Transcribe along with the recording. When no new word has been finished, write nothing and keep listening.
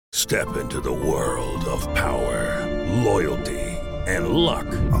Step into the world of power, loyalty, and luck.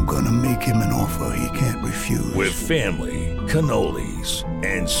 I'm gonna make him an offer he can't refuse. With family, cannolis,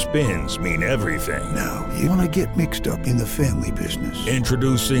 and spins mean everything. Now, you wanna get mixed up in the family business.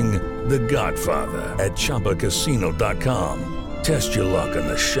 Introducing The Godfather at ChumbaCasino.com. Test your luck in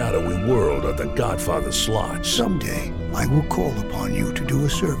the shadowy world of The Godfather slot. Someday, I will call upon you to do a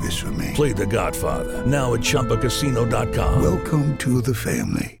service for me. Play The Godfather now at ChumbaCasino.com. Welcome to the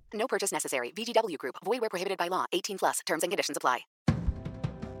family. No purchase necessary. VGW Group. Void where prohibited by law. 18 plus. Terms and conditions apply.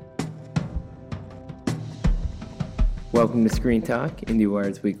 Welcome to Screen Talk,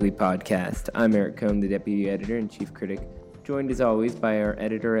 IndieWire's weekly podcast. I'm Eric Cohn, the deputy editor and chief critic, joined as always by our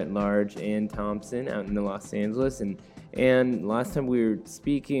editor-at-large, Ann Thompson, out in Los Angeles. And last time we were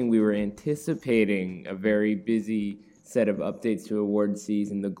speaking, we were anticipating a very busy set of updates to award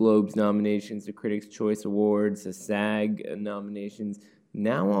season, the Globes nominations, the Critics' Choice Awards, the SAG nominations.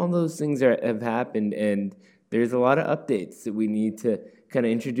 Now all those things have happened, and there's a lot of updates that we need to kind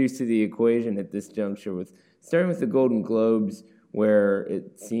of introduce to the equation at this juncture, starting with the Golden Globes, where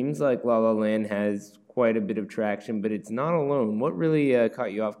it seems like La La Land has quite a bit of traction, but it's not alone. What really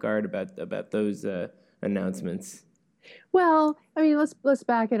caught you off guard about those announcements? Well, I mean, let's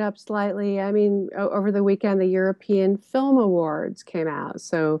back it up slightly. I mean, over the weekend, the European Film Awards came out,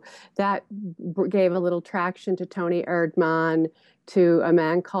 so that gave a little traction to Toni Erdmann, to A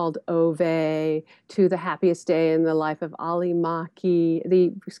Man Called Ove, to The Happiest Day in the Life of Ali Maki.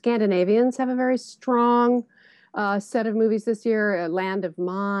 The Scandinavians have a very strong set of movies this year: Land of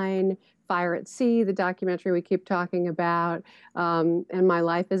Mine, Fire at Sea, the documentary we keep talking about, and My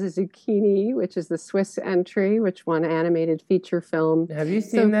Life as a Zucchini, which is the Swiss entry, which won animated feature film. Have you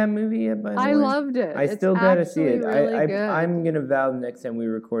seen that movie yet, by the way? I loved it. I still got to see it. Really good. I'm going to vow the next time we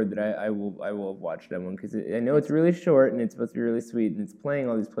record that I will watch that one, because I know it's really short and it's supposed to be really sweet, and it's playing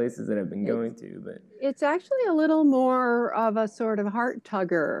all these places that I've been going to. But it's actually a little more of a sort of heart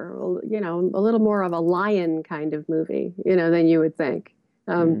tugger, a little more of a lion kind of movie, than you would think.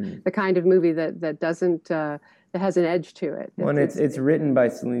 The kind of movie that doesn't that has an edge to it. Well, it's written by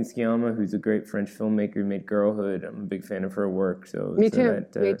Céline Sciamma, who's a great French filmmaker who made Girlhood. I'm a big fan of her work, me too.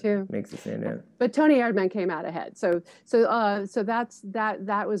 Makes it stand out. But Toni Erdmann came out ahead, so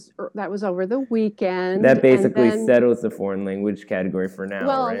that was over the weekend. That basically settles the foreign language category for now.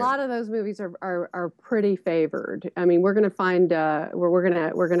 Well, right? A lot of those movies are pretty favored. I mean, we're going to find we're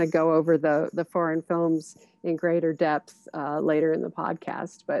going to go over the foreign films in greater depth later in the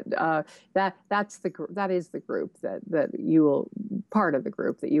podcast, but that is the group that you will part of the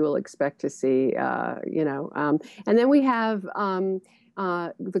group that you will expect to see, and then we have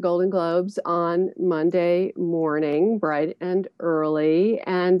the Golden Globes on Monday morning, bright and early,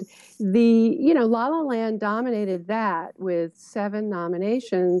 and La La Land dominated that with 7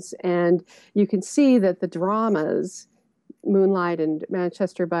 nominations, and you can see that the dramas, Moonlight and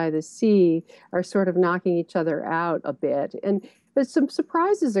Manchester by the Sea, are sort of knocking each other out a bit. But some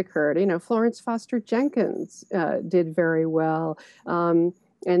surprises occurred. Florence Foster Jenkins did very well. And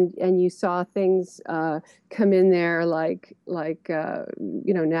you saw things come in there like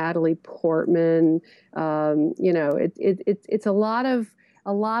Natalie Portman. It's a lot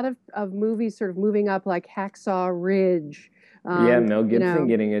of movies sort of moving up, like Hacksaw Ridge. Mel Gibson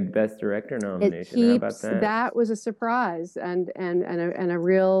getting a Best Director nomination. How about that? That was a surprise and a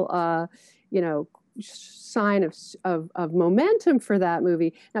real sign of momentum for that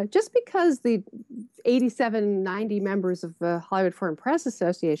movie. Now, just because the 87, 90 members of the Hollywood Foreign Press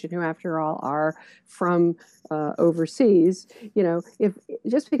Association, who after all are from overseas, if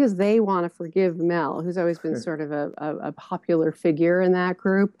just because they want to forgive Mel, who's always been sort of a popular figure in that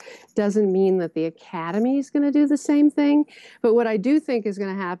group, doesn't mean that the Academy is going to do the same thing. But what I do think is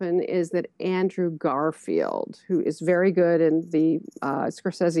going to happen is that Andrew Garfield, who is very good in the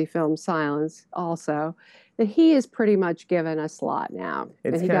Scorsese film Silence also, that he is pretty much given a slot now.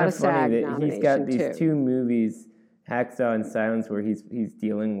 It's and he kind got of a SAG funny that he's got these too. 2 movies, Hacksaw and Silence, where he's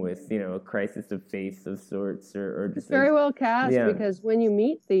dealing with a crisis of faith of sorts, or just very well cast, because when you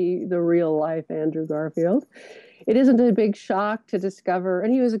meet the real life Andrew Garfield, it isn't a big shock to discover,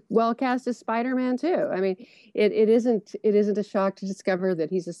 and he was well cast as Spider-Man too. I mean, it isn't a shock to discover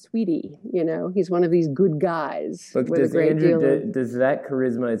that he's a sweetie. He's one of these good guys. Look, does that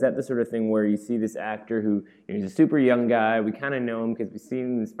charisma, is that the sort of thing where you see this actor who he's a super young guy, we kind of know him because we've seen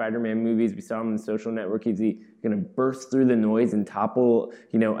him in the Spider-Man movies, we saw him in The Social Network, is he going to burst through the noise and topple,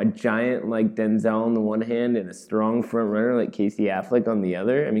 a giant like Denzel on the one hand and a strong front runner like Casey Affleck on the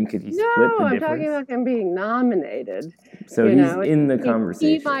other? I mean, could he split the difference? No, I'm talking about him being nominated. So he's in the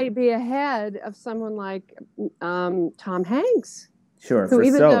conversation. He might be ahead of someone like Tom Hanks. Sure, So for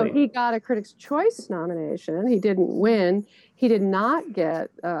even though Sully. he got a Critics' Choice nomination, he didn't win. He did not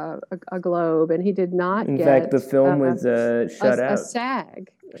get a Globe, and he did not In get fact, the film was shut a out.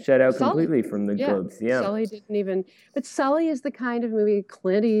 SAG. Shut out Sully, completely from the Globes. Yeah. Sully didn't even. But Sully is the kind of movie,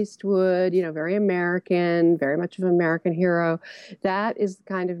 Clint Eastwood, very American, very much of an American hero. That is the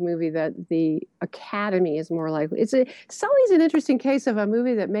kind of movie that the Academy is more likely. Sully's an interesting case of a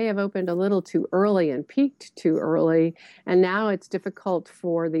movie that may have opened a little too early and peaked too early, and now it's difficult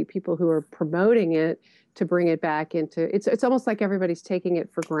for the people who are promoting it to bring it back into. It's almost like everybody's taking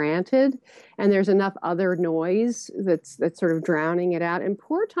it for granted, and there's enough other noise that's sort of drowning it out. And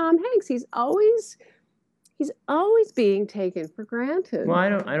poor Tom Hanks, he's always being taken for granted. Well,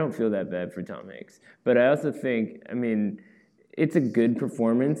 I don't feel that bad for Tom Hanks, but I also think, I mean, it's a good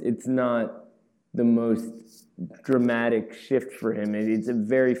performance. It's not the most dramatic shift for him. It's a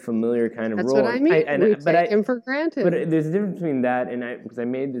very familiar kind of That's role. what I mean. We take him for granted. But there's a difference between that and because I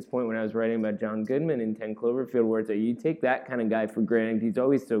made this point when I was writing about John Goodman in 10 Cloverfield, where it's like you take that kind of guy for granted. He's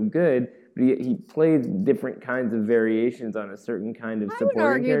always so good, but he plays different kinds of variations on a certain kind of supporting character.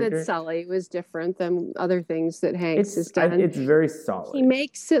 I would argue that Sully was different than other things that Hanks has done. It's very solid. He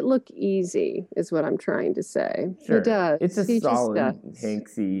makes it look easy, is what I'm trying to say. Sure. He does. It's a solid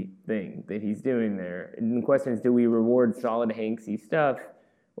Hanksy thing that he's doing there. And the question is, do we reward solid Hanksy stuff,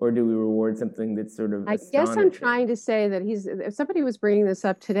 or do we reward something that's sort of astonishing? I guess I'm trying to say that if somebody was bringing this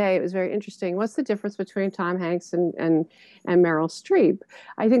up today, it was very interesting. What's the difference between Tom Hanks and Meryl Streep?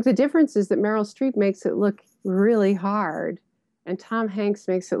 I think the difference is that Meryl Streep makes it look really hard, and Tom Hanks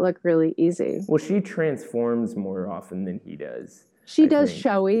makes it look really easy. Well, she transforms more often than he does. She does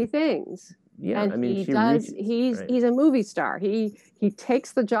showy things. Yeah, and I mean, he's a movie star. He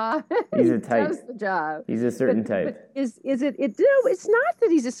takes the job. He's a type. Does the job. He's a certain type. But is it? No, it's not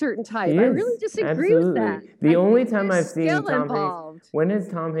that he's a certain type. I really disagree with that. The only time I've seen Tom involved. Hanks. When is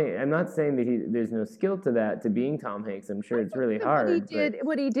Tom Hanks? I'm not saying that there's no skill to that, to being Tom Hanks. I'm sure it's really hard.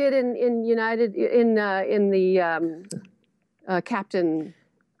 What he did in United in the Captain.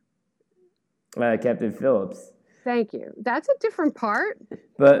 Captain Phillips. Thank you. That's a different part.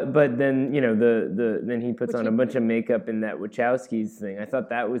 But then then he puts on a bunch of makeup in that Wachowski's thing. I thought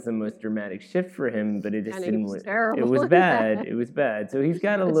that was the most dramatic shift for him, but it just didn't. It was bad. It was bad. So he's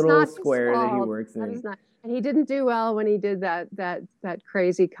got a little square that he works in. And he didn't do well when he did that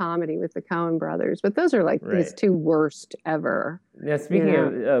crazy comedy with the Coen brothers. But those are like his two worst ever. Now,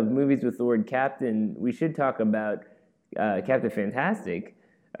 speaking of movies with the word captain, we should talk about Captain Fantastic.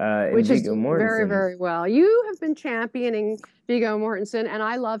 Which is very, very well. You have been championing Viggo Mortensen, and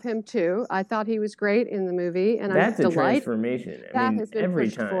I love him too. I thought he was great in the movie, and I'm delighted. That's a transformation. I mean, every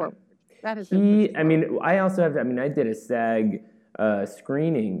time. Forward. That has been pushed forward. I mean, I also have. I mean, I did a SAG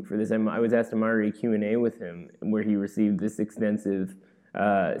screening for this. I was asked to moderate a Q&A with him, where he received this extensive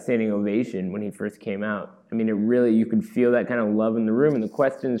standing ovation when he first came out. I mean, it really, you could feel that kind of love in the room, and the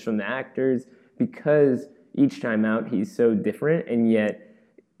questions from the actors, because each time out he's so different, and yet.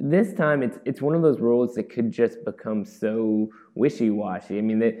 This time, it's one of those roles that could just become so wishy-washy. I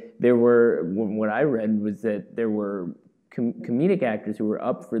mean, there were, what I read was that there were comedic actors who were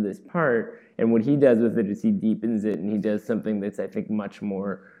up for this part, and what he does with it is he deepens it, and he does something that's, I think, much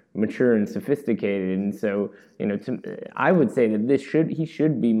more mature and sophisticated. And so, I would say that he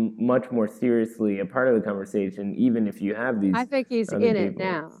should be much more seriously a part of the conversation, even if you have these. I think he's in it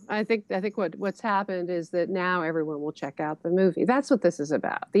now. I think what's happened is that now everyone will check out the movie. That's what this is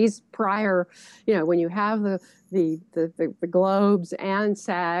about. These prior, when you have the Globes and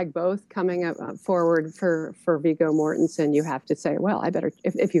SAG both coming up forward for Viggo Mortensen, you have to say, well, I better,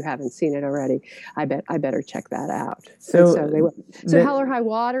 if you haven't seen it already, I better check that out. So they will. So Hell or High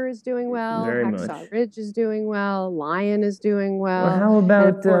Water is doing well. Hacksaw Ridge is doing well. Lion is doing well. Well, how about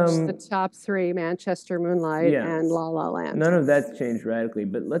and of course, the top three: Manchester, Moonlight, and La La Land. None of that's changed radically.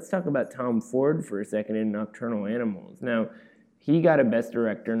 But let's talk about Tom Ford for a second in Nocturnal Animals. Now, he got a Best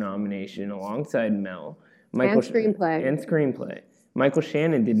Director nomination alongside Mel. And screenplay. Michael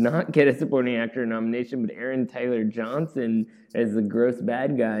Shannon did not get a supporting actor nomination, but Aaron Taylor Johnson, as the gross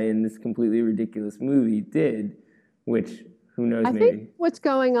bad guy in this completely ridiculous movie, did, which, who knows, maybe. I think what's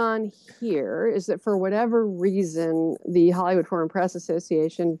going on here is that for whatever reason, the Hollywood Foreign Press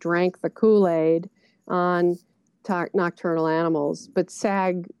Association drank the Kool-Aid on Nocturnal Animals, but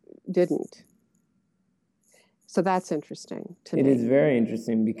SAG didn't. So that's interesting to me. It is very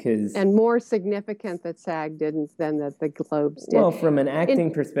interesting because... And more significant that SAG didn't than that the Globes did. Well, from an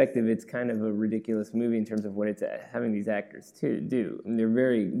acting perspective, it's kind of a ridiculous movie in terms of what it's having these actors do. And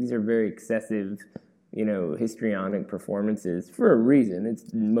these are very excessive, histrionic performances for a reason.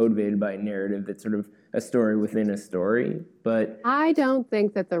 It's motivated by a narrative that sort of a story within a story. But I don't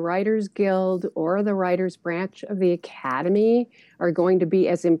think that the Writers Guild or the Writers Branch of the Academy are going to be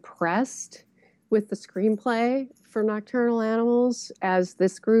as impressed with the screenplay for Nocturnal Animals as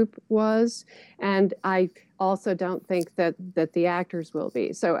this group was, and I also don't think that the actors will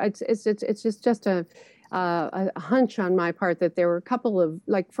be. So it's just a hunch on my part that there were a couple of,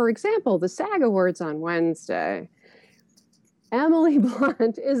 like, for example, the SAG Awards on Wednesday. Emily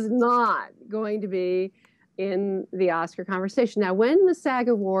Blunt is not going to be in the Oscar conversation. Now, when the SAG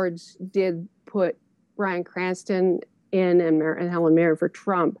Awards did put Bryan Cranston in and Helen Mirren for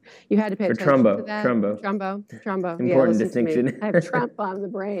Trump, you had to pay attention to that. Trumbo. Important distinction. I have Trump on the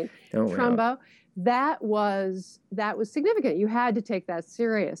brain. Trumbo. That was significant. You had to take that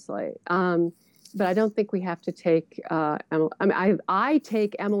seriously. But I don't think we have to take I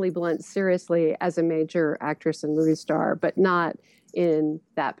take Emily Blunt seriously as a major actress and movie star, but not in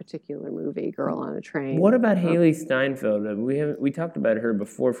that particular movie, Girl on a Train. What about Haley Steinfeld? We talked about her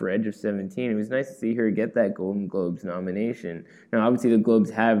before for Edge of 17. It was nice to see her get that Golden Globes nomination. Now, obviously, the Globes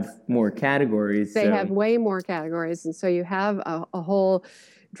have more categories. They have way more categories, and so you have a whole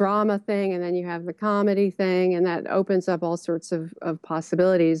drama thing, and then you have the comedy thing, and that opens up all sorts of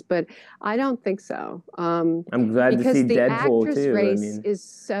possibilities. But I don't think so. I'm glad to see Deadpool too. Because the actress race is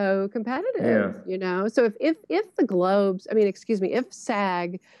so competitive, you know. So if the Globes, if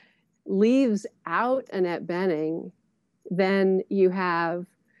SAG leaves out Annette Bening, then you have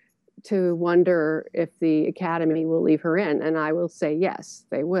to wonder if the Academy will leave her in, and I will say yes,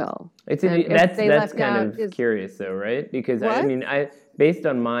 they will. That's kind of curious, though, right? Because based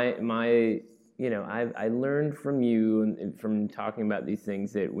on my I learned from you and from talking about these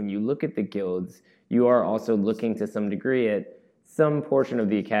things that when you look at the guilds, you are also looking to some degree at some portion of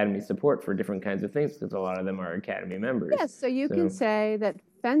the Academy support for different kinds of things, because a lot of them are Academy members. Yes, so you can say that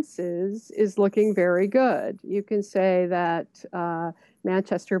Fences is looking very good. You can say that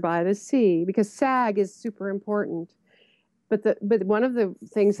Manchester by the Sea, because SAG is super important. But one of the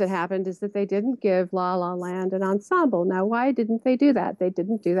things that happened is that they didn't give La La Land an ensemble. Now, why didn't they do that? They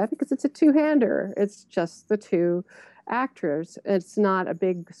didn't do that because it's a two-hander. It's just the two actors. It's not a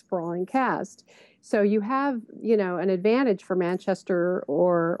big sprawling cast. So you have, an advantage for Manchester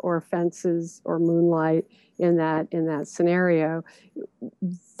or Fences or Moonlight in that scenario.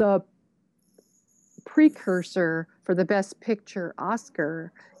 The precursor for the Best Picture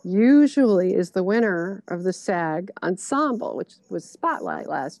Oscar usually is the winner of the SAG Ensemble, which was Spotlight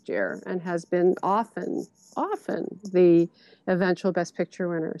last year and has been often the eventual Best Picture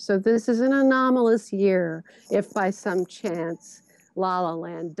winner. So this is an anomalous year if by some chance La La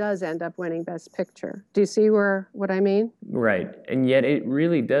Land does end up winning Best Picture. Do you see what I mean? Right. And yet it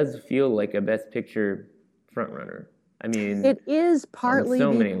really does feel like a Best Picture frontrunner. I mean, it is partly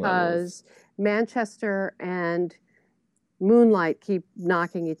because Manchester and Moonlight keep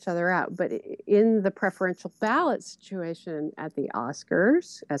knocking each other out. But in the preferential ballot situation at the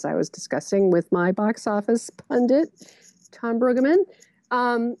Oscars, as I was discussing with my box office pundit, Tom Brueggemann,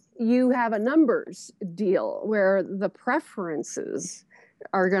 you have a numbers deal where the preferences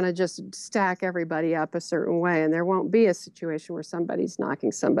are going to just stack everybody up a certain way, and there won't be a situation where somebody's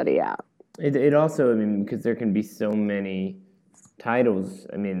knocking somebody out. It also, because there can be so many titles,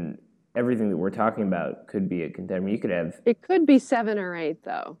 everything that we're talking about could be a contender. You could have... It could be 7 or 8,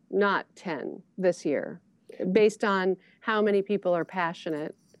 though, not 10 this year, based on how many people are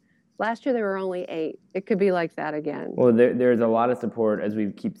passionate. Last year, there were only 8. It could be like that again. Well, there's a lot of support, as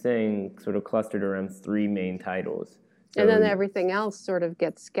we keep saying, sort of clustered around 3 main titles. So, and then everything else sort of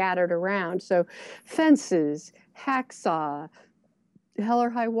gets scattered around. So Fences, Hacksaw, Hell or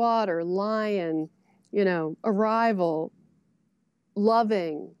High Water, Lion, Arrival,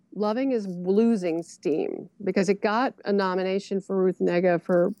 Loving is losing steam because it got a nomination for Ruth Negga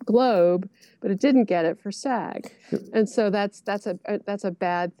for Globe, but it didn't get it for SAG, and so that's a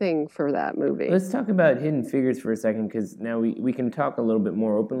bad thing for that movie. Let's talk about Hidden Figures for a second, because now we can talk a little bit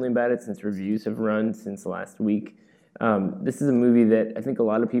more openly about it since reviews have run since last week. This is a movie that I think a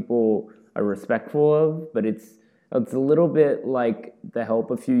lot of people are respectful of, but it's a little bit like The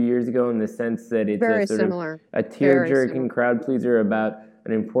Help a few years ago in the sense that it's very a sort similar. Of a tear-jerking crowd pleaser about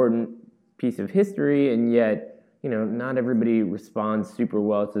an important piece of history, and yet, not everybody responds super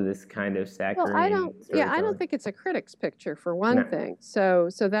well to this kind of saccharine. Well, I don't think it's a critic's picture for one thing. So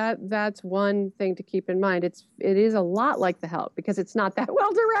that's one thing to keep in mind. It is a lot like The Help because it's not that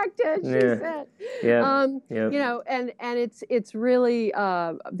well directed. She said. Yeah. And it's really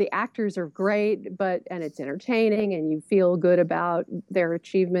the actors are great, and it's entertaining, and you feel good about their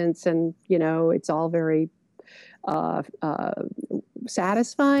achievements, and it's all very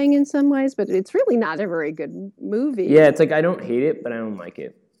satisfying in some ways, but it's really not a very good movie. Yeah, it's like I don't hate it, but I don't like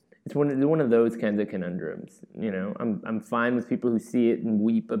it. It's one of those kinds of conundrums. I'm fine with people who see it and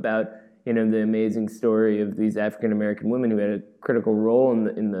weep about the amazing story of these African American women who had a critical role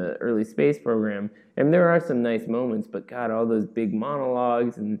in the early space program. And there are some nice moments, but God, all those big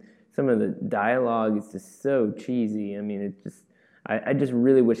monologues and some of the dialogue is just so cheesy. I mean, I just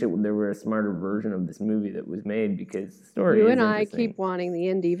really wish there were a smarter version of this movie that was made, because the story You is and I interesting. keep wanting the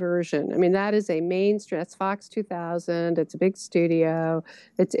indie version. I mean, that is a mainstream. That's Fox 2000. It's a big studio.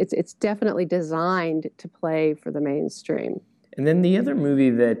 It's definitely designed to play for the mainstream. And then the other movie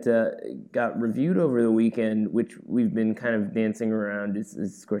that got reviewed over the weekend, which we've been kind of dancing around, is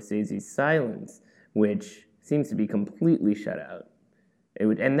Scorsese's Silence, which seems to be completely shut out.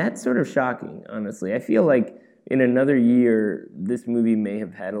 And that's sort of shocking, honestly. I feel like in another year, this movie may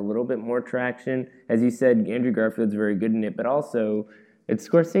have had a little bit more traction. As you said, Andrew Garfield's very good in it, but also it's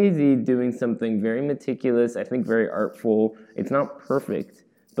Scorsese doing something very meticulous, I think very artful. It's not perfect,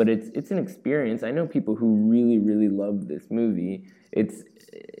 but it's an experience. I know people who really, really love this movie.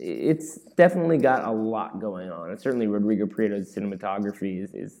 It's definitely got a lot going on. And certainly Rodrigo Prieto's cinematography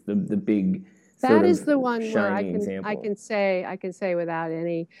is the big That is the one where example. I can say without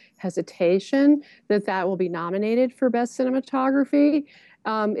any hesitation that will be nominated for Best Cinematography.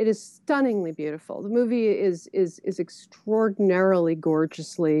 It is stunningly beautiful. The movie is extraordinarily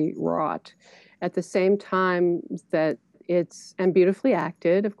gorgeously wrought. At the same time that and beautifully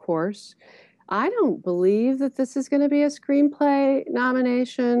acted, of course. I don't believe that this is going to be a screenplay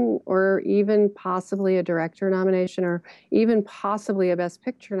nomination, or even possibly a director nomination, or even possibly a Best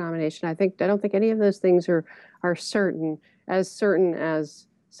Picture nomination. I don't think any of those things are certain as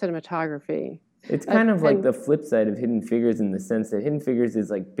cinematography. It's kind of like the flip side of Hidden Figures, in the sense that Hidden Figures is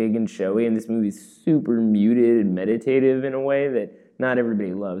like big and showy, and this movie's super muted and meditative in a way that not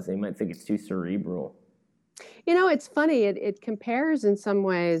everybody loves. They might think it's too cerebral. It's funny. It compares in some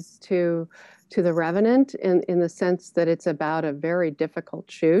ways to The Revenant in the sense that it's about a very difficult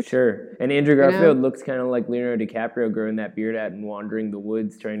shoot. Sure. And Andrew Garfield looks kind of like Leonardo DiCaprio growing that beard out and wandering the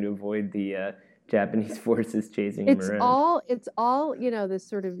woods trying to avoid the Japanese forces chasing him around. It's all, this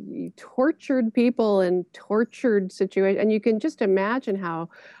sort of tortured people and tortured situation. And you can just imagine how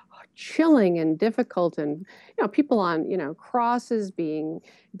chilling and difficult, and people on crosses being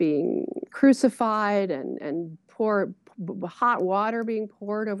crucified, and hot water being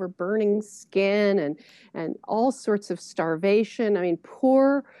poured over burning skin, and all sorts of starvation. I mean,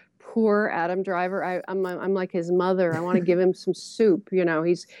 poor Adam Driver. I'm like his mother. I want to give him some soup.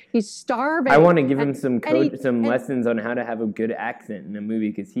 He's starving. I want to give him some lessons on how to have a good accent in a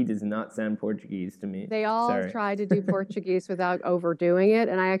movie, because he does not sound Portuguese to me. They all try to do Portuguese without overdoing it,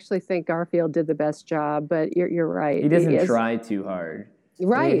 and I actually think Garfield did the best job. But you're right. He doesn't try too hard.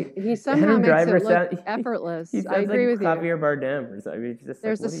 Right. He somehow makes it look effortless. I agree with you. Javier Bardem or something.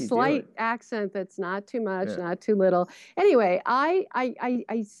 There's a slight accent that's not too much, not too little. Anyway, but I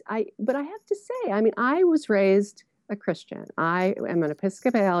have to say, I mean, I was raised a Christian. I am an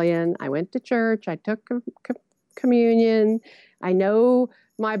Episcopalian. I went to church. I took communion. I know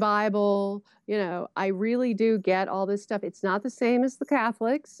my Bible. I really do get all this stuff. It's not the same as the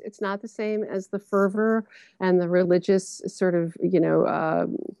Catholics. It's not the same as the fervor and the religious sort of,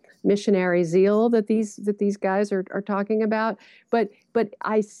 missionary zeal that these guys are talking about. But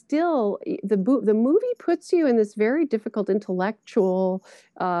I still, the movie puts you in this very difficult intellectual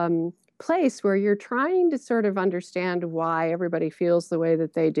place where you're trying to sort of understand why everybody feels the way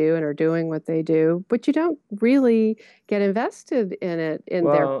that they do and are doing what they do, but you don't really get invested in it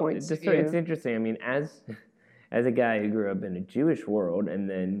their points of view. It's interesting. I mean, as a guy who grew up in a Jewish world and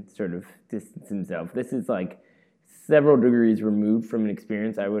then sort of distanced himself, this is like several degrees removed from an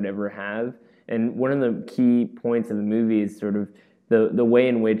experience I would ever have. And one of the key points of the movie is sort of the way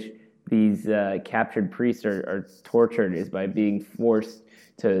in which these captured priests are tortured is by being forced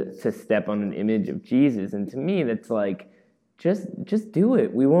to step on an image of Jesus. And to me, that's like, just do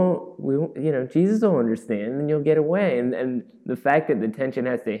it. We won't, Jesus will understand, and you'll get away. And the fact that the tension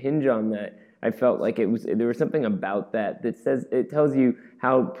has to hinge on that, I felt like there was something about that says, it tells you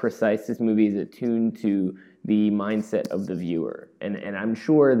how precise this movie is attuned to the mindset of the viewer. And I'm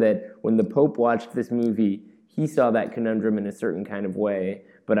sure that when the Pope watched this movie, he saw that conundrum in a certain kind of way.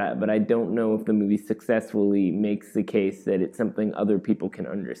 But I don't know if the movie successfully makes the case that it's something other people can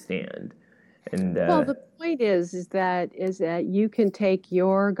understand. And the point is that you can take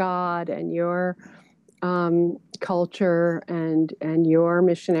your God and your culture and your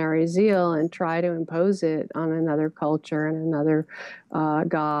missionary zeal and try to impose it on another culture and another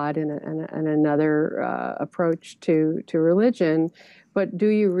God and another approach to religion. But do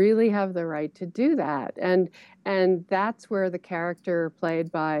you really have the right to do that? And that's where the character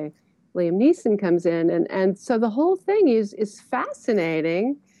played by Liam Neeson comes in, and so the whole thing is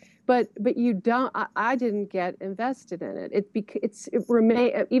fascinating. But you don't. I didn't get invested in it. It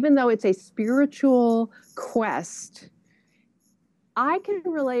remain, even though it's a spiritual quest. I can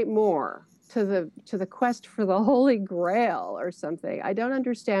relate more to the quest for the Holy Grail or something. I don't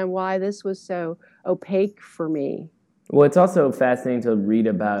understand why this was so opaque for me. Well, it's also fascinating to read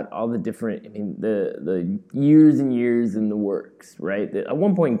about all the different, the years and years in the works, right? At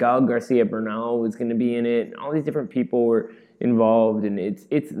one point, Gael Garcia Bernal was going to be in it, and all these different people were involved, and it's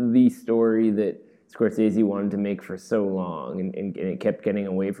the story that Scorsese wanted to make for so long, and it kept getting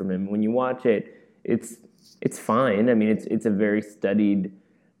away from him. When you watch it, it's fine. I mean, it's a very studied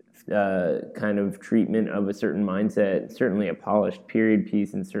kind of treatment of a certain mindset, certainly a polished period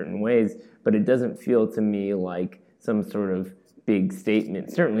piece in certain ways, but it doesn't feel to me like some sort of big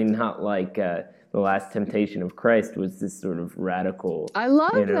statement. Certainly not like The Last Temptation of Christ was this sort of radical. I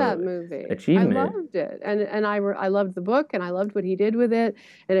loved that movie. Achievement. I loved it, and I loved the book, and I loved what he did with it,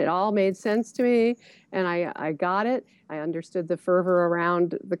 and it all made sense to me, and I got it. I understood the fervor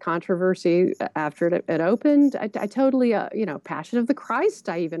around the controversy after it opened. I totally, Passion of the Christ.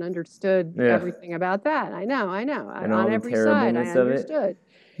 I even understood everything about that. I know. And on every side, I understood.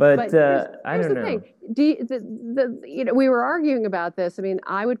 But I here's don't know. Thing. We were arguing about this. I mean,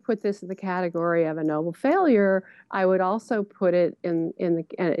 I would put this in the category of a noble failure. I would also put it in the.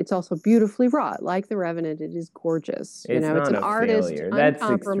 And it's also beautifully wrought, like The Revenant. It is gorgeous. It's it's an artist, failure. That's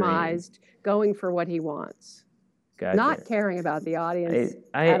uncompromised, going for what he wants. Gotcha. Not caring about the audience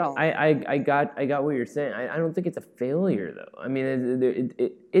at all. I got what you're saying. I don't think it's a failure, though. I mean,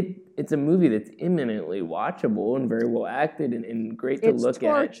 it's a movie that's imminently watchable and very well acted and great to look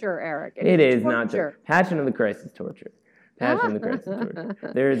at. It's torture, Eric. It is not torture. Passion of the Christ is torture. Passion of the Christ is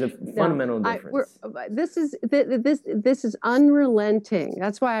torture. There is a fundamental difference. This is unrelenting.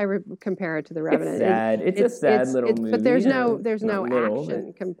 That's why I compare it to The Revenant. It's sad. It's a sad little movie. But there's no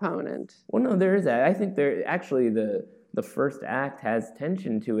action component. Well, no, there is that. I think the first act has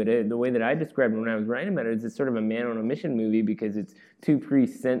tension to it. The way that I described it when I was writing about it is it's sort of a man on a mission movie because it's two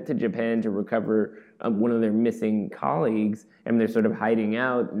priests sent to Japan to recover one of their missing colleagues, and they're sort of hiding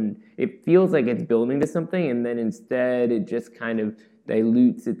out, and it feels like it's building to something, and then instead it just kind of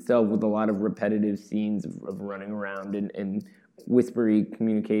dilutes itself with a lot of repetitive scenes of running around and whispery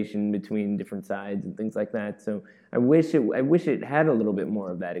communication between different sides and things like that. So I wish it had a little bit more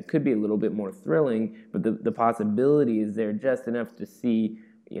of that. It could be a little bit more thrilling, but the possibility is there just enough to see,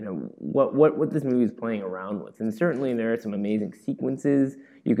 what this movie is playing around with. And certainly there are some amazing sequences.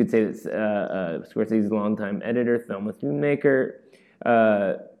 You could say that Scorsese's longtime editor, Thelma Schoonmaker,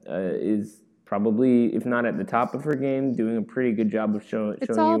 is probably, if not at the top of her game, doing a pretty good job of showing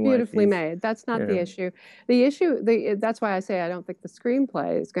it's all beautifully made. That's not the issue. That's why I say I don't think the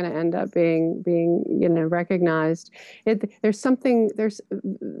screenplay is going to end up being recognized. There's some.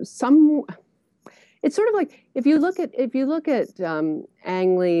 It's sort of like if you look at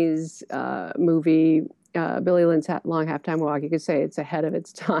Ang Lee's movie. Billy Lynn's Long Halftime Walk, you could say it's ahead of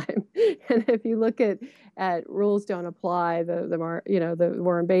its time. And if you look at Rules Don't Apply, the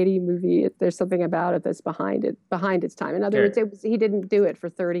Warren Beatty movie, there's something about it that's behind its time. In other words, he didn't do it for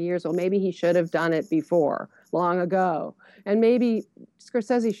 30 years. Well, maybe he should have done it before, long ago. And maybe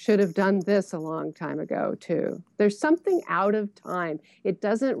Scorsese should have done this a long time ago, too. There's something out of time. It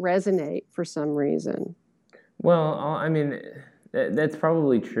doesn't resonate for some reason. Well, I mean... That's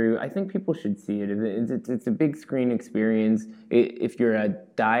probably true. I think people should see it. It's a big screen experience. If you're a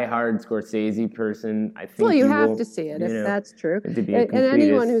diehard Scorsese person, I think you have to see it if that's true. And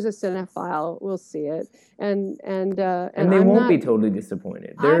anyone who's a cinephile will see it. And they won't be totally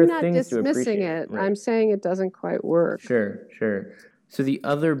disappointed. There are things to appreciate. I'm not dismissing it. Right. I'm saying it doesn't quite work. Sure. So the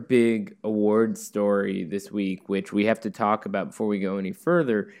other big award story this week, which we have to talk about before we go any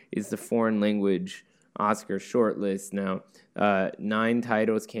further, is the foreign language Oscar shortlist. Now, 9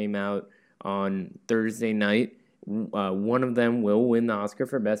 titles came out on Thursday night. One of them will win the Oscar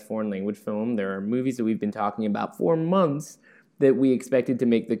for Best Foreign Language Film. There are movies that we've been talking about for months that we expected to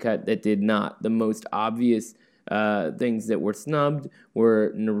make the cut that did not. The most obvious things that were snubbed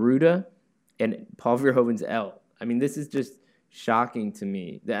were Neruda and Paul Verhoeven's Elle. I mean, this is just shocking to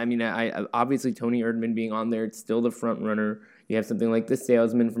me. I mean, I obviously Tony Erdmann being on there, it's still the front runner. You have something like The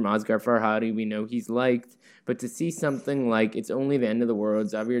Salesman from Asghar Farhadi. We know he's liked. But to see something like It's Only the End of the World,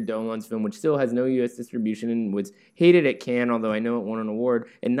 Xavier Dolan's film, which still has no U.S. distribution and was hated at Cannes, although I know it won an award,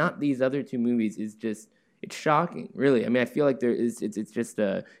 and not these other two movies, is just, it's shocking, really. I mean, I feel like it's just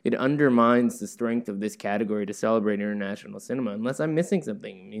it undermines the strength of this category to celebrate international cinema, unless I'm missing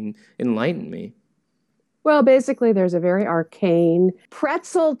something. I mean, enlighten me. Well, basically, there's a very arcane,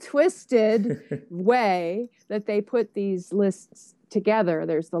 pretzel-twisted way that they put these lists together.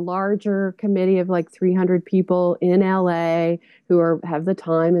 There's the larger committee of like 300 people in LA who have the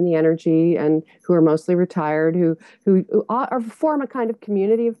time and the energy and who are mostly retired, who form a kind of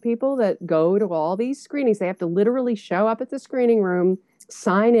community of people that go to all these screenings. They have to literally show up at the screening room,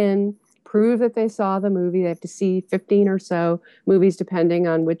 sign in, prove that they saw the movie. They have to see 15 or so movies, depending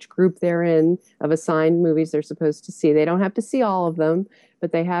on which group they're in, of assigned movies they're supposed to see. They don't have to see all of them,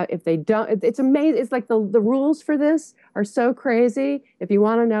 but they have, if they don't, it's amazing. It's like the rules for this are so crazy. If you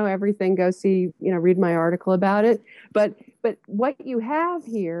want to know everything, go see, read my article about it. But what you have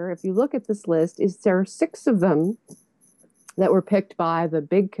here, if you look at this list, is there are 6 of them that were picked by the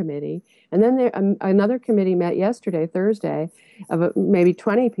big committee. And then another committee met yesterday, Thursday, of maybe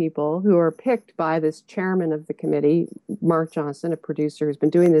 20 people who are picked by this chairman of the committee, Mark Johnson, a producer who's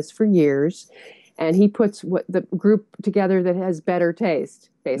been doing this for years. And he puts the group together that has better taste,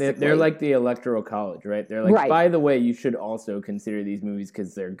 basically. They're like the Electoral College, right? They're like, right. By the way, you should also consider these movies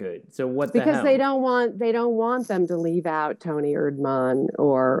because they're good. So what the hell? Because they don't want them to leave out Tony Erdmann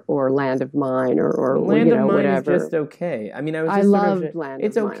or Land of Mine or Land of Mine whatever. Is just okay. I mean, I loved Land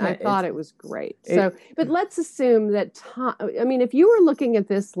of Mine. I thought it was great. But let's assume that if you were looking at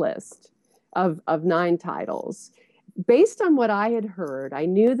this list of 9 titles, based on what I had heard, I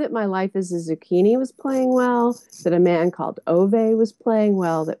knew that My Life as a Zucchini was playing well, that A Man Called Ove was playing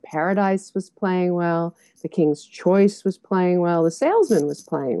well, that Paradise was playing well, The King's Choice was playing well, The Salesman was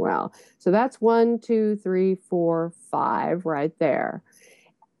playing well. So that's 1, 2, 3, 4, 5 right there.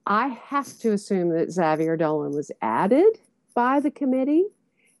 I have to assume that Xavier Dolan was added by the committee,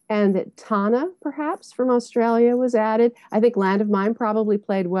 and that Tana, perhaps, from Australia was added. I think Land of Mine probably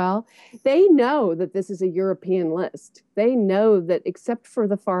played well. They know that this is a European list. They know that except for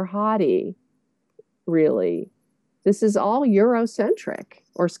the Farhadi, really, this is all Eurocentric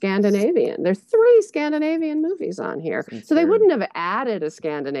or Scandinavian. There's 3 Scandinavian movies on here. So they wouldn't have added a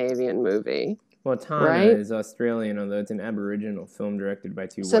Scandinavian movie. Well, Tana is Australian, although it's an Aboriginal film directed by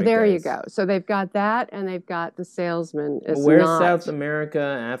 2 white guys. So there you go. So they've got that, and they've got The Salesman. Where's South America,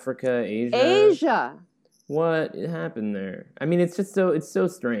 Africa, Asia? Asia. What happened there? I mean, it's so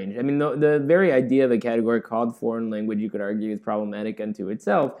strange. I mean, the very idea of a category called foreign language, you could argue, is problematic unto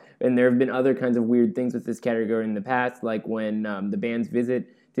itself. And there have been other kinds of weird things with this category in the past, like when The Band's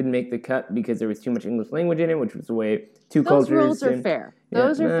Visit didn't make the cut because there was too much English language in it, which was the way two cultures... Those rules are fair.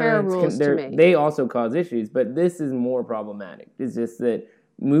 Those are fair rules to me. They also cause issues, but this is more problematic. It's just that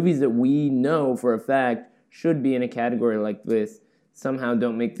movies that we know for a fact should be in a category like this somehow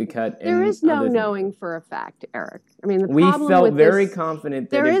don't make the cut. There is no knowing for a fact, Eric. I mean, we felt very confident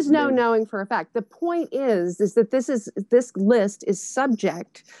that there is no knowing for a fact. The point is that this list is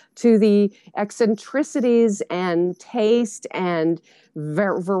subject to the eccentricities and taste and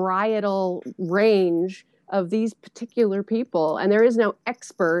varietal range of these particular people, and there is no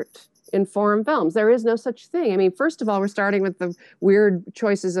expert in foreign films. There is no such thing. I mean, first of all, we're starting with the weird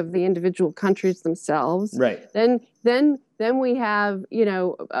choices of the individual countries themselves. Right. Then we have,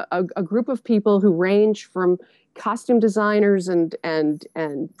 a group of people who range from costume designers and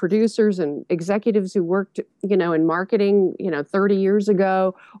producers and executives who worked, in marketing, 30 years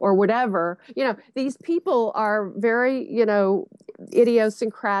ago or whatever. These people are very,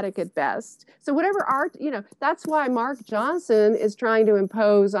 idiosyncratic at best. So whatever art, that's why Mark Johnson is trying to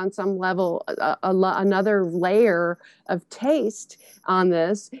impose on some level another layer of taste on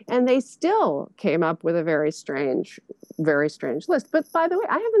this. And they still came up with a very strange list. But by the way,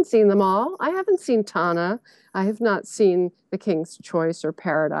 I haven't seen them all. I haven't seen Tana. I have not seen The King's Choice or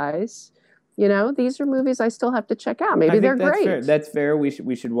Paradise. These are movies I still have to check out. Maybe they're great. Fair. That's fair. We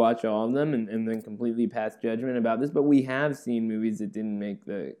should watch all of them and then completely pass judgment about this. But we have seen movies that didn't make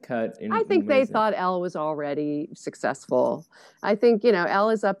the cut. I think they thought Elle was already successful. I think, Elle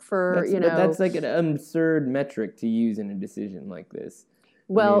is up for, But that's like an absurd metric to use in a decision like this.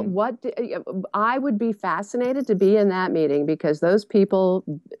 Well, I would be fascinated to be in that meeting because those people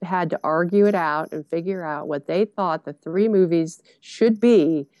had to argue it out and figure out what they thought the 3 movies should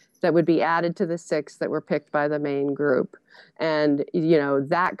be that would be added to the 6 that were picked by the main group. And,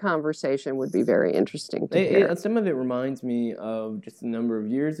 that conversation would be very interesting to hear. Some of it reminds me of just a number of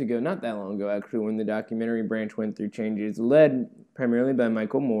years ago, not that long ago, actually, when the documentary branch went through changes, led primarily by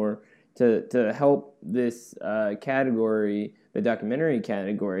Michael Moore, to help this category, the documentary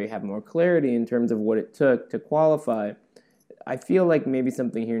category, have more clarity in terms of what it took to qualify. I feel like maybe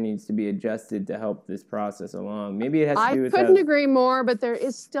something here needs to be adjusted to help this process along. Maybe it has to do with... I couldn't agree more, but there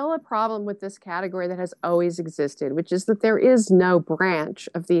is still a problem with this category that has always existed, which is that there is no branch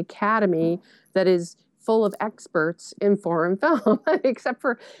of the Academy that is full of experts in foreign film, except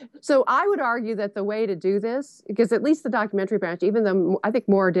for... So I would argue that the way to do this, because at least the documentary branch, even though I think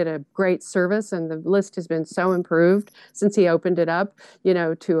Moore did a great service and the list has been so improved since he opened it up,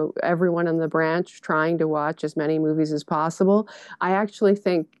 to everyone in the branch trying to watch as many movies as possible, I actually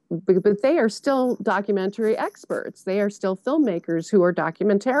think, but they are still documentary experts. They are still filmmakers who are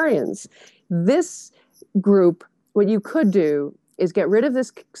documentarians. This group, what you could do is get rid of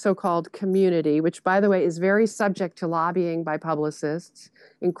this so-called community, which, by the way, is very subject to lobbying by publicists,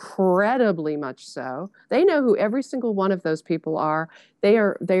 incredibly much so. They know who every single one of those people are. They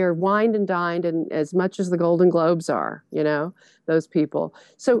are wined and dined, and as much as the Golden Globes are, those people.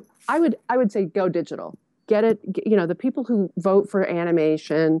 So I would say go digital. Get it. The people who vote for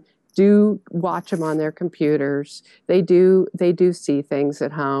animation do watch them on their computers. They do see things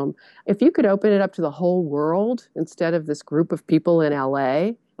at home. If you could open it up to the whole world instead of this group of people in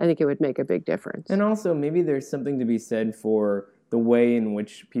LA, I think it would make a big difference. And also, maybe there's something to be said for the way in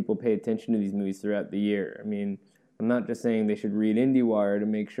which people pay attention to these movies throughout the year. I mean, I'm not just saying they should read IndieWire to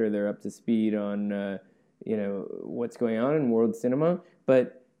make sure they're up to speed on, what's going on in world cinema,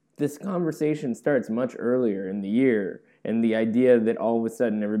 but this conversation starts much earlier in the year. And the idea that all of a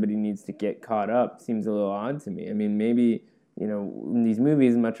sudden everybody needs to get caught up seems a little odd to me. I mean, maybe, these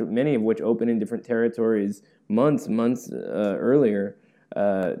movies, many of which open in different territories months earlier,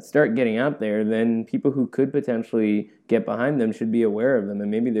 start getting out there, then people who could potentially get behind them should be aware of them,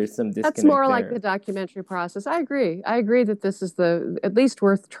 and maybe there's some disconnect. That's more there. like the documentary process. I agree that this is at least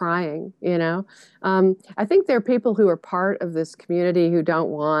worth trying. I think there are people who are part of this community who don't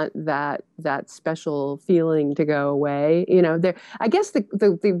want that special feeling to go away. I guess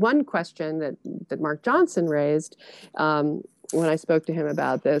the one question that Mark Johnson raised when I spoke to him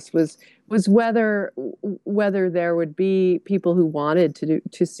about this was whether there would be people who wanted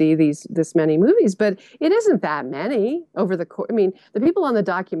to see this many movies, but it isn't that many over the course. I mean, the people on the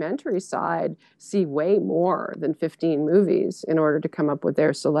documentary side see way more than 15 movies in order to come up with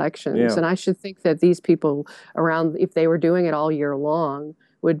their selections, yeah. And I should think that these people around, if they were doing it all year long,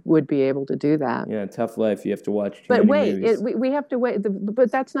 would be able to do that. Yeah, tough life. You have to watch too but many wait, movies. We have to wait.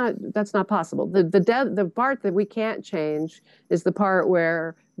 But that's not possible. The part that we can't change is the part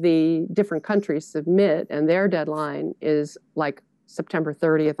where the different countries submit, and their deadline is like September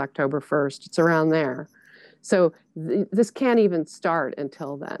 30th, October 1st. It's around there. So this can't even start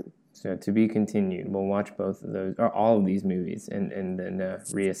until then. So to be continued. We'll watch both of those, or all of these movies, and then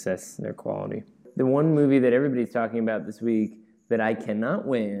reassess their quality. The one movie that everybody's talking about this week that I cannot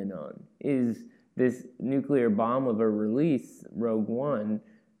weigh in on is this nuclear bomb of a release, Rogue One.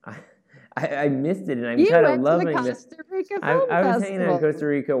 I missed it, and I'm kind of loving this. I was hanging out in Costa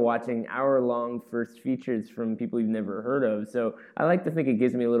Rica watching hour-long first features from people you've never heard of, so I like to think it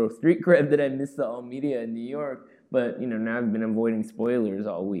gives me a little street cred that I missed the All Media in New York, but now I've been avoiding spoilers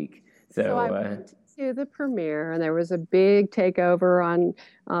all week. So I went to the premiere, and there was a big takeover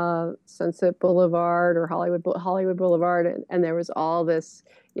on Sunset Boulevard or Hollywood Boulevard, and there was all this,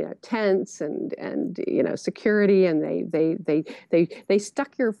 tents and security, and they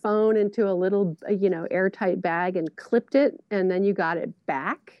stuck your phone into a little airtight bag and clipped it, and then you got it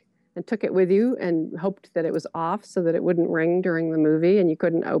back and took it with you and hoped that it was off so that it wouldn't ring during the movie and you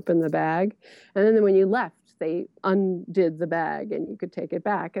couldn't open the bag. And then when you left, they undid the bag and you could take it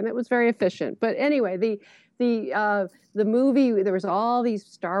back, and it was very efficient. But anyway, the movie, there was all these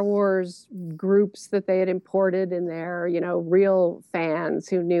Star Wars groups that they had imported in there, real fans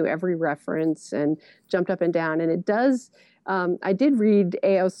who knew every reference and jumped up and down. And it does. I did read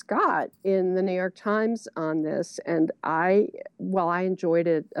A.O. Scott in the New York Times on this, and while I enjoyed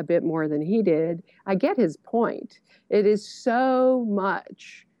it a bit more than he did, I get his point. It is so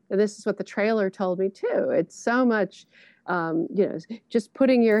much. And this is what the trailer told me too. It's so much, just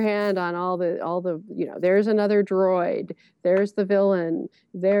putting your hand on all the, there's another droid, there's the villain,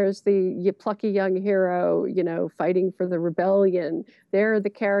 there's the plucky young hero, fighting for the rebellion, they're the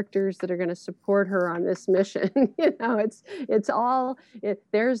characters that are going to support her on this mission.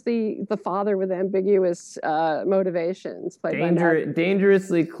 There's the father with ambiguous motivations played by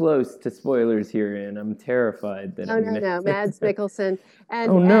dangerously close to spoilers here, and I'm terrified that no, Mads Mikkelsen.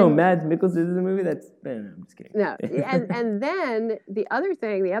 Mads Mikkelsen is in the movie. I'm just kidding. No, and then the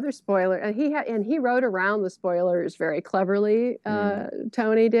other spoiler, and he wrote around the spoilers very cleverly.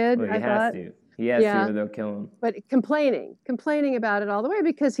 Tony did. Well, I thought. He has to, or they'll kill him. But complaining about it all the way,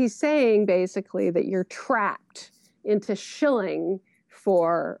 because he's saying basically that you're trapped into shilling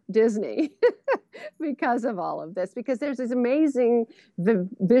for Disney because of all of this. Because there's this amazing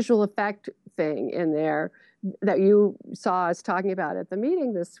visual effect thing in there that you saw us talking about at the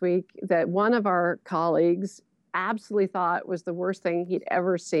meeting this week, that one of our colleagues absolutely thought was the worst thing he'd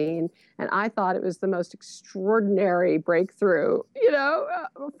ever seen. And I thought it was the most extraordinary breakthrough,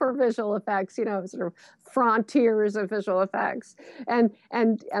 for visual effects, sort of frontiers of visual effects. And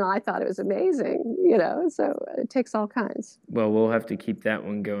I thought it was amazing, so it takes all kinds. Well, we'll have to keep that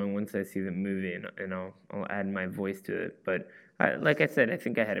one going once I see the movie, and I'll add my voice to it. But like I said, I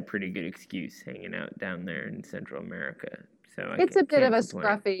think I had a pretty good excuse hanging out down there in Central America. So it's a bit of a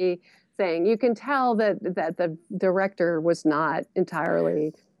scruffy thing. You can tell that the director was not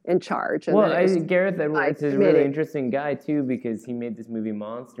entirely in charge. And Gareth Edwards is a really interesting guy too, because he made this movie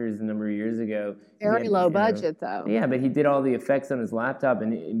Monsters a number of years ago. Very low budget though. Yeah, but he did all the effects on his laptop,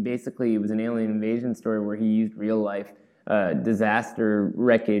 and basically it was an alien invasion story where he used real life disaster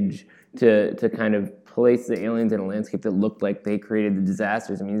wreckage to kind of place the aliens in a landscape that looked like they created the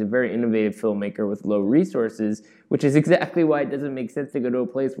disasters. I mean, he's a very innovative filmmaker with low resources, which is exactly why it doesn't make sense to go to a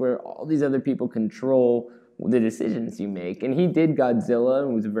place where all these other people control the decisions you make. And he did Godzilla,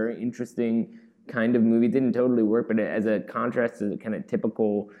 and it was a very interesting kind of movie. It didn't totally work, but as a contrast to the kind of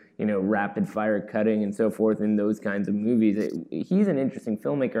typical, rapid fire cutting and so forth in those kinds of movies, he's an interesting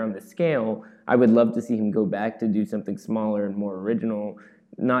filmmaker on the scale. I would love to see him go back to do something smaller and more original,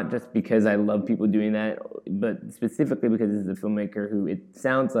 not just because I love people doing that, but specifically because this is a filmmaker who it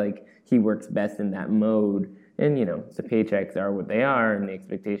sounds like he works best in that mode. And, the paychecks are what they are and the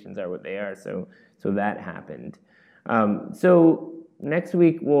expectations are what they are. So that happened. So next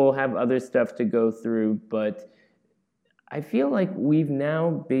week we'll have other stuff to go through, but I feel like we've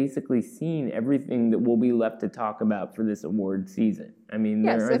now basically seen everything that will be left to talk about for this award season. I mean,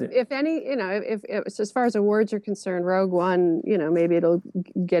 yes, if any, if as far as awards are concerned, Rogue One, maybe it'll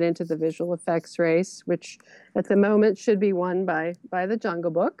get into the visual effects race, which at the moment should be won by The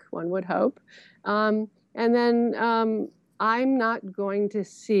Jungle Book, one would hope. And then I'm not going to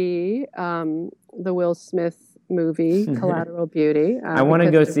see the Will Smith movie, Collateral Beauty. I want to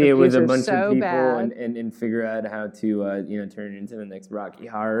go see it with a bunch of people and figure out how to, turn it into the next Rocky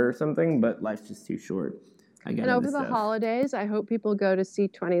Horror or something, but life's just too short. And over the holidays, I hope people go to see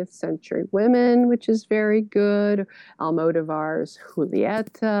 20th Century Women, which is very good. Almodovar's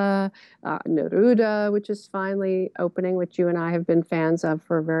Julieta, Neruda, which is finally opening, which you and I have been fans of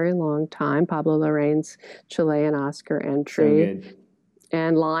for a very long time. Pablo Larraín's Chilean Oscar entry. So good.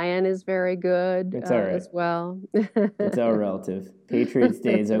 And Lion is very good it's all right. as well. It's all relative. Patriots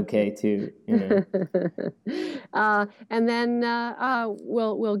Day is okay too. And then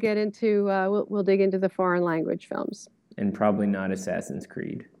we'll get into we'll dig into the foreign language films. And probably not Assassin's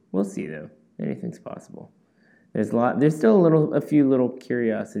Creed. We'll see though. Anything's possible. There's still a few little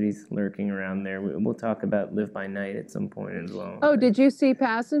curiosities lurking around there. We'll talk about Live by Night at some point as well. Oh, did you see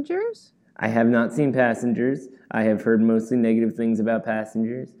Passengers? I have not seen Passengers. I have heard mostly negative things about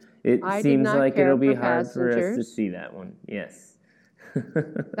Passengers. It seems like it'll be hard for us to see that one. Yes.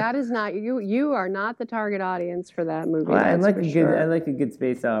 That is not you are not the target audience for that movie. Well, I like a good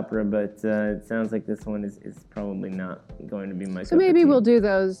space opera, but it sounds like this one is probably not going to be my. So maybe we'll do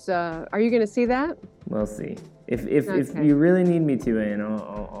those. Are you going to see that? We'll see. If you really need me to, Anne,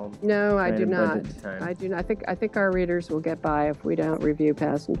 I'll No, I do not. I do not. I think our readers will get by if we don't review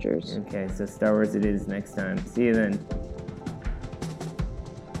Passengers. Okay, so Star Wars it is next time. See you then.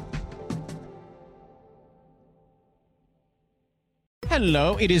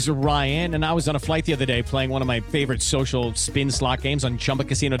 Hello, it is Ryan, and I was on a flight the other day playing one of my favorite social spin slot games on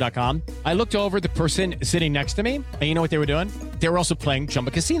ChumbaCasino.com. I looked over at the person sitting next to me, and you know what they were doing? They were also playing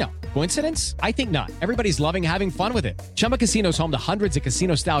Chumba Casino. Coincidence? I think not. Everybody's loving having fun with it. Chumba Casino is home to hundreds of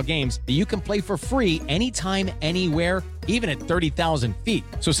casino-style games that you can play for free anytime, anywhere, even at 30,000 feet.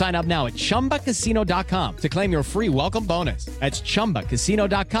 So sign up now at ChumbaCasino.com to claim your free welcome bonus. That's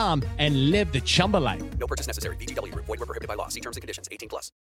ChumbaCasino.com and live the Chumba life. No purchase necessary. VGW. Void where prohibited by law. See terms and conditions. 18+.